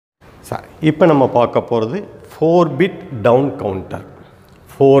சரி, இப்போ நம்ம பார்க்க போகிறது 4-bit down counter.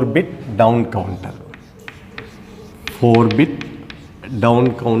 4-bit down counter. 4-bit down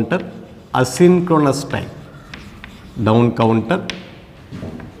counter asynchronous type. Down counter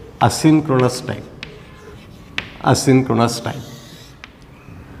asynchronous type. Asynchronous type.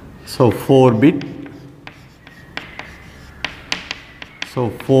 So 4-bit. So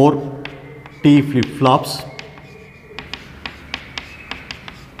 4 T flip-flops.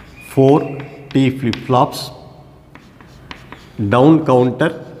 4 T flip-flops, down counter,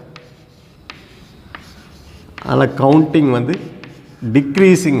 and counting வந்து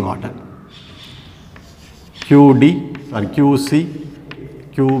decreasing order, QD or QC,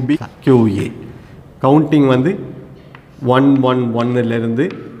 QB, QA. Counting வந்து 1 1 1 இருந்து,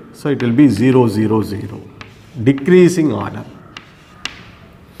 so it will be 0 0 0. Decreasing order,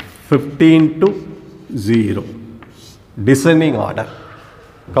 15 to 0. Descending order.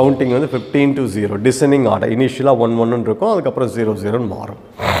 Counting வந்து 15 to 0. Descending order. Initially 1 1 இருக்கும், அதுக்கப்புறம் 0 0 மாறும்.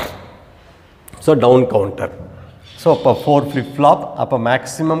 So down counter. So அப்போ 4 flip flop, அப்போ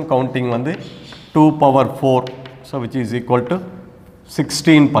maximum counting வந்து 2 power 4. So which is equal to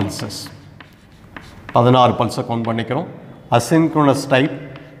 16 pulses. 16 pulse count பண்ணிக்கிறோம். Asynchronous type.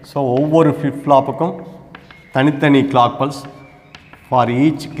 So ஒவ்வொரு flip flopக்கும் தனித்தனி clock pulse for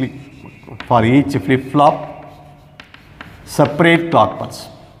each flip flop. Separate clock pulse.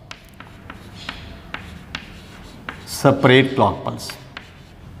 Separate clock pulse.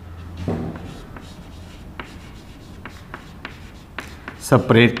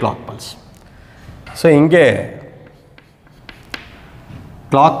 Separate clock pulse. So இங்கே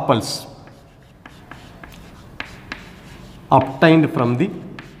clock pulse obtained from the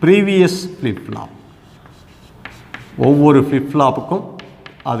previous flip flop. ஒவ்வொரு flip flopக்கும்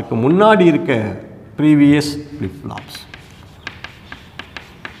அதுக்கு முன்னாடி இருக்க previous flip flops.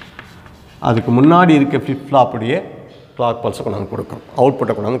 அதுக்கு முன்னாடி இருக்க flip flop உடைய clock pulse கொண்டாந்து கொடுக்கிறோம்,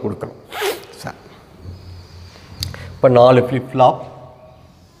 அவுட்புட்டை கொண்டாந்து கொடுக்கிறோம். சரி, இப்போ 4 flip flop.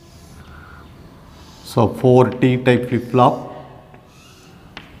 So 4 T type flip flop.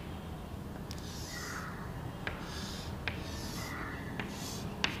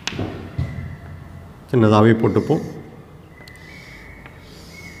 சின்னதாகவே போட்டுப்போம்.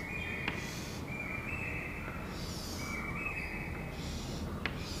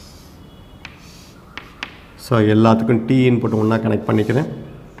 ஸோ எல்லாத்துக்கும் T இன்புட் ஒன்றா கனெக்ட் பண்ணிக்கிறேன்.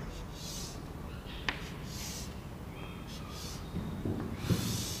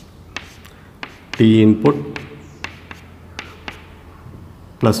 T input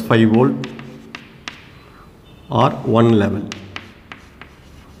plus 5 volt or 1 level.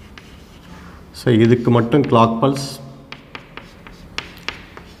 So இதுக்கு மட்டும் clock pulse,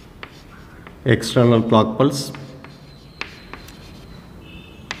 external clock pulse,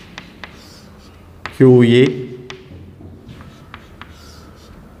 QA,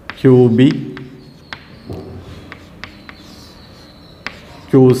 QB,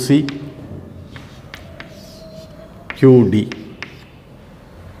 QC, QD.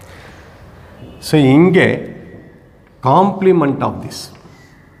 So இங்கே complement of this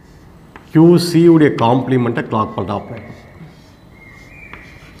QC உடைய complement clock pulse apply,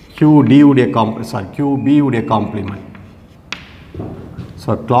 QD உடைய QB உடைய complement.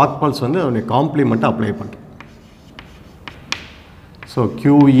 So clock pulse வந்து அதனுடைய காம்ப்ளிமெண்ட்டை apply பண்ணுறோம். So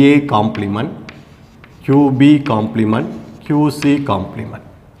QA complement, QB complement, QC complement.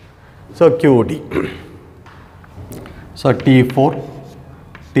 So QD. So T4,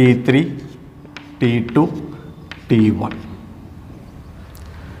 T3, T2, T1.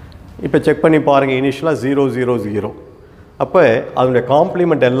 இப்போ check பண்ணி பாருங்கள். இனிஷியலாக 0 0 0. அப்போ அதனுடைய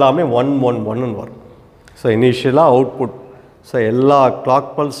காம்ப்ளிமெண்ட் எல்லாமே 1 1 1ன்னு வரும். ஸோ இனிஷியலாக அவுட்புட், ஸோ எல்லா clock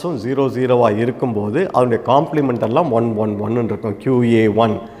pulseம் 0 0ஆக இருக்கும்போது அதனுடைய காம்ப்ளிமெண்ட் எல்லாம் 1 1 1ன்னு இருக்கும்.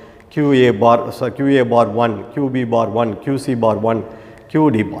 QA1, QA பார், QA பார் 1, QB பார் 1, QC பார் 1,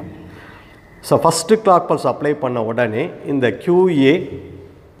 QD பார். So first clock pulse apply பண்ண உடனே இந்த QA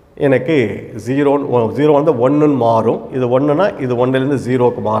எனக்கு 0 வந்து 1ன்னு மாறும். இது 1ன்னா இது 1லேருந்து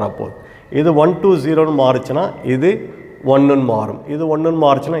 0க்கு மாறப்போகுது. இது 1 to 0ன்னு மாறுச்சுன்னா இது 1ன்னு மாறும். இது 1ன்னு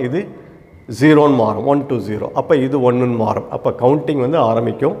மாறுச்சுன்னா இது 0ன்னு மாறும். 1 to 0. அப்போ இது 1ன்னு மாறும். அப்போ கவுண்டிங் வந்து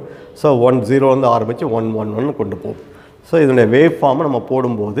ஆரம்பிக்கும். ஸோ 1 0 வந்து ஆரம்பித்து 1 1 1 கொண்டு போகும். ஸோ இதனுடைய வேவ் ஃபார்மை நம்ம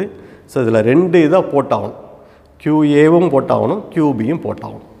போடும்போது, ஸோ இதில் 2 இதாக போட்டாகணும். QAவும் போட்டாகணும், QBயும்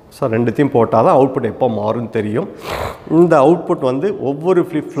போட்டாகணும். ஸோ ரெண்டுத்தையும் போட்டால் தான் அவுட்புட் எப்போ மாறும்னு தெரியும். இந்த அவுட்புட் வந்து ஒவ்வொரு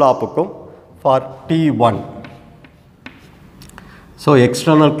flip ஃப்ளாப்புக்கும் for T1. So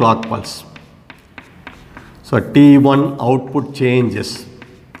external clock pulse. So T1 output changes.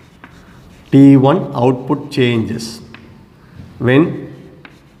 T1 output changes when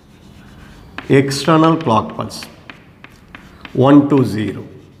external clock pulse 1 to 0.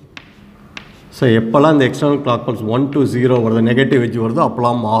 So எப்போல்லாம் இந்த external clock pulse 1 to 0 வருது நெகட்டிவ் எட்ஜ் வருதோ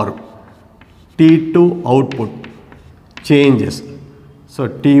அப்போல்லாம் மாறும். T2 output changes. So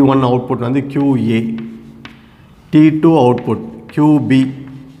T1 output வந்து QA, T2 output QB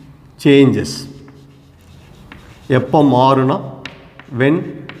changes. எப்போ மாறுனா when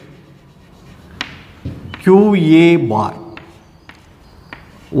QA bar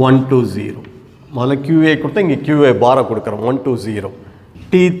 1 to 0. முதல்ல QA கொடுத்தா இங்கே QA பாரை கொடுக்குறோம் 1 to 0.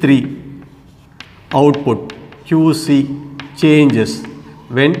 T3 output QC changes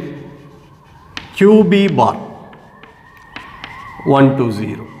when QB bar 1 to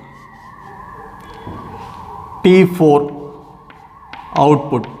 0. T4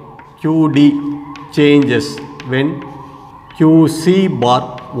 output QD changes when QC bar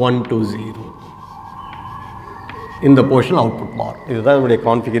 1 to 0. இந்த portion output bar. இதுதான் நம்முடைய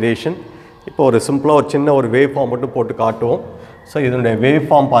configuration. இப்போ ஒரு சிம்பிளாக ஒரு சின்ன ஒரு வேவ் ஃபார்ம் மட்டும் போட்டு காட்டுவோம். ஸோ இதனுடைய வேவ்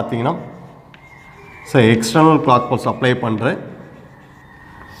ஃபார்ம் பார்த்தீங்கன்னா so external clock pulse apply பண்ணுறேன்.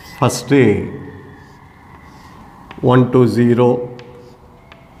 ஃபஸ்ட்டு 1 to 0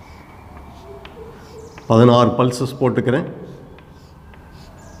 16 பல்சஸ் போட்டுக்கிறேன்.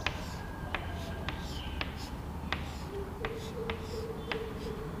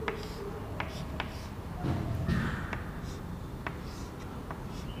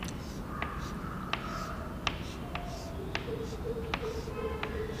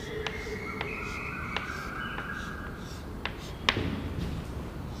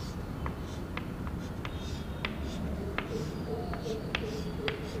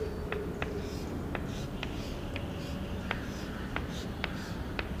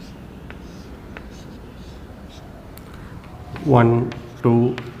 One, 2,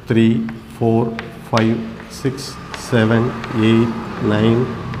 3, 4, 5, 6, 7, 8, 9,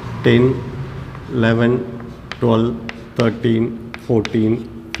 10, 11, 12, 13, 14,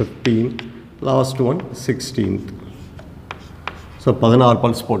 15, last one 16th. So 16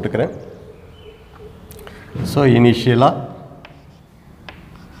 pulse போட்டுக்கிறேன். So initially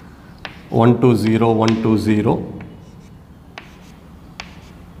 1 to 0, 1 to 0.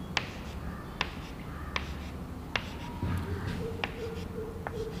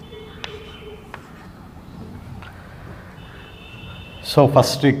 So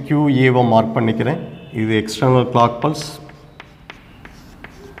first QA why mark பண்ணிக்கிறேன். இது external clock pulse,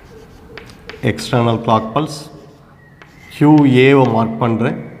 external clock pulse. QA வை mark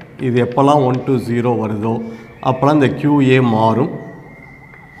பண்ணுறேன். இது எப்போல்லாம் 1 to 0 வருதோ அப்போல்லாம் இந்த QA மாறும்.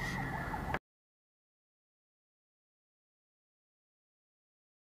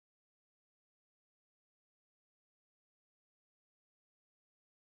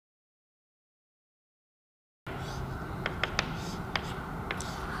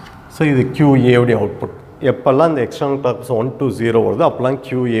 ஸோ இது QA உடைய அவுட்புட். எப்போல்லாம் இந்த எக்ஸ்டர்னல் கிளாக் பல்ஸ் 1 to 0 வருதோ அப்போல்லாம்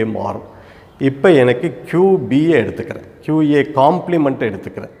QA மாறும். இப்போ எனக்கு QBயை எடுத்துக்கிறேன், QA காம்ப்ளிமெண்ட்டை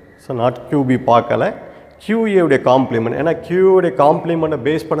எடுத்துக்கிறேன். ஸோ நாட் QB பார்க்கல, QA உடைய காம்ப்ளிமெண்ட். ஏன்னா QA உடைய காம்ப்ளிமெண்ட்டை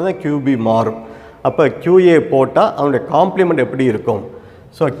பேஸ் பண்ணி தான் QB மாறும். அப்போ QA போட்டால் அவனுடைய காம்ப்ளிமெண்ட் எப்படி இருக்கும்?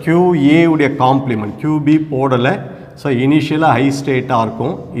 ஸோ QA உடைய காம்ப்ளிமெண்ட் QB போடலை. ஸோ இனிஷியலாக ஹை ஸ்டேட்டாக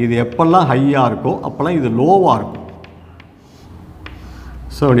இருக்கும். இது எப்போல்லாம் ஹையாக இருக்கோ அப்போல்லாம் இது லோவாக இருக்கும்.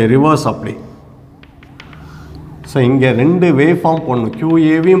 ஸோ ரிவர்ஸ் அப்படி. ஸோ இங்கே ரெண்டு வேவ் ஃபார்ம் போடணும்,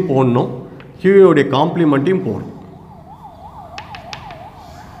 QAவையும் போடணும், QAவுடைய காம்ப்ளிமெண்ட்டையும் போடணும்.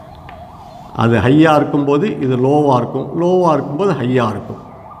 அது ஹையாக இருக்கும்போது இது லோவாக இருக்கும், லோவாக இருக்கும்போது ஹையாக இருக்கும்.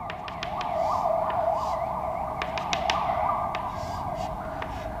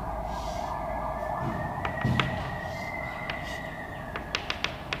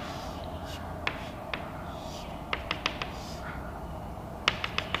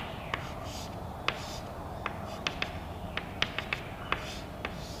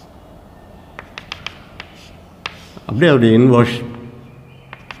 அப்படியே அதோடைய இன்வர்ஷன்.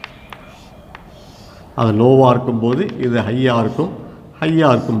 அது லோவாக இருக்கும்போது இது ஹையாக இருக்கும்,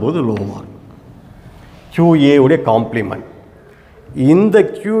 ஹையாக இருக்கும்போது லோவாக இருக்கும். QA உடைய காம்ப்ளிமெண்ட். இந்த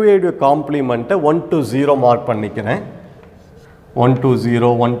QA உடைய காம்ப்ளிமெண்ட்டை 1 to 0 மார்க் பண்ணிக்கிறேன். 1 to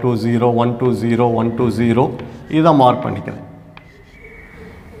 0, 1 to 0, 1 to 0, 1 to 0 இதை மார்க் பண்ணிக்கிறேன்.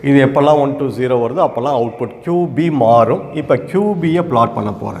 இது எப்போல்லாம் 1 to 0 வருதோ அப்போல்லாம் அவுட்புட் QB மாறும். இப்போ QBயை பிளாட்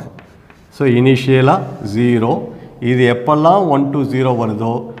பண்ண போகிறேன். ஸோ இனிஷியலாக 0, இது எப்போல்லாம் 1 to 0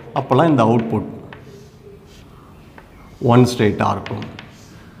 வருதோ அப்போல்லாம் இந்த அவுட்புட் 1 ஸ்டேட்டாக இருக்கும்.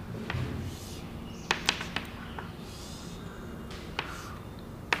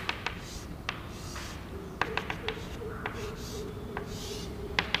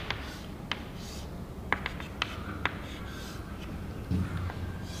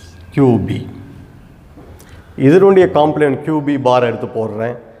 QB இதனுடைய காம்ப்ளிமெண்ட் QB பார் எடுத்து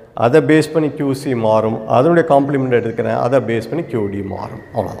போடுறேன், அதை பேஸ் பண்ணி QC மாறும், அதனுடைய காம்ப்ளிமெண்ட் எடுத்துக்கிறேன், அதை பேஸ் பண்ணி QD மாறும்,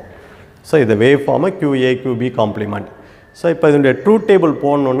 அவ்வளோதான். ஸோ இது wave form QA QB complement. So இப்போ இதனுடைய ட்ரூத் டேபிள்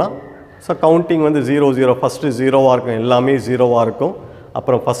போடணுன்னா ஸோ கவுண்டிங் வந்து 0 0 ஃபஸ்ட்டு 0வாக இருக்கும், எல்லாமே 0வாக இருக்கும்.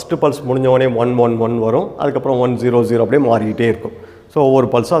 அப்புறம் ஃபஸ்ட்டு பல்ஸ் முடிஞ்சவொடனே 1 1 1 வரும், அதுக்கப்புறம் 1 0 0 அப்படியே மாறிக்கிட்டே இருக்கும். ஸோ ஒவ்வொரு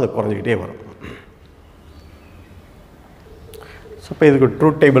பல்ஸும் அது குறைஞ்சிக்கிட்டே வரும். ஸோ இப்போ இதுக்கு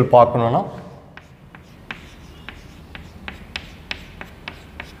ட்ரூத் டேபிள் பார்க்கணுன்னா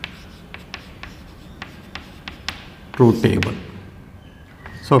truth table.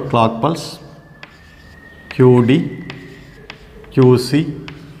 So clock pulse QD QC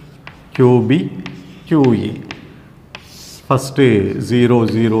QB QA. First 0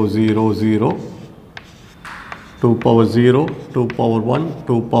 0 0 0 2 power 0 2 power 1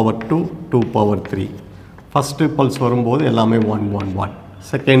 2 power 2 2 power 3. First pulse வரும்போது எல்லாமே 1 1 1.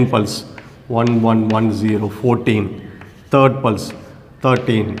 Second pulse 1 1 1 0 14. Third pulse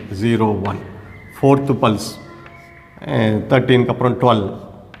 13 0 1. Fourth pulse 13க்கு அப்புறம் 12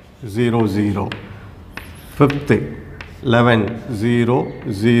 0 0. Fifth 11 0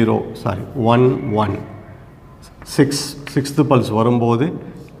 0 sorry 1 1. சிக்ஸ்த்து பல்ஸ் வரும்போது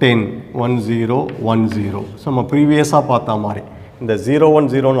 10 1 0 1 0. ஸோ நம்ம ப்ரீவியஸாக பார்த்தா மாதிரி இந்த 0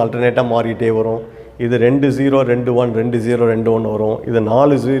 1 0ன்னு அல்டர்னேட்டாக மாறிட்டே வரும். இது 2 0 2 1 2 0 2 1 வரும், இது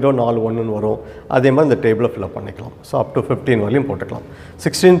 4 0 4 1ன்னு வரும். அதே மாதிரி இந்த டேபிளை ஃபில்அப் பண்ணிக்கலாம். ஸோ அப் டு 15 வரையும் போட்டுக்கலாம்.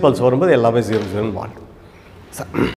 16 பல்ஸ் வரும்போது எல்லாமே 0 0ன்னு மாறும்.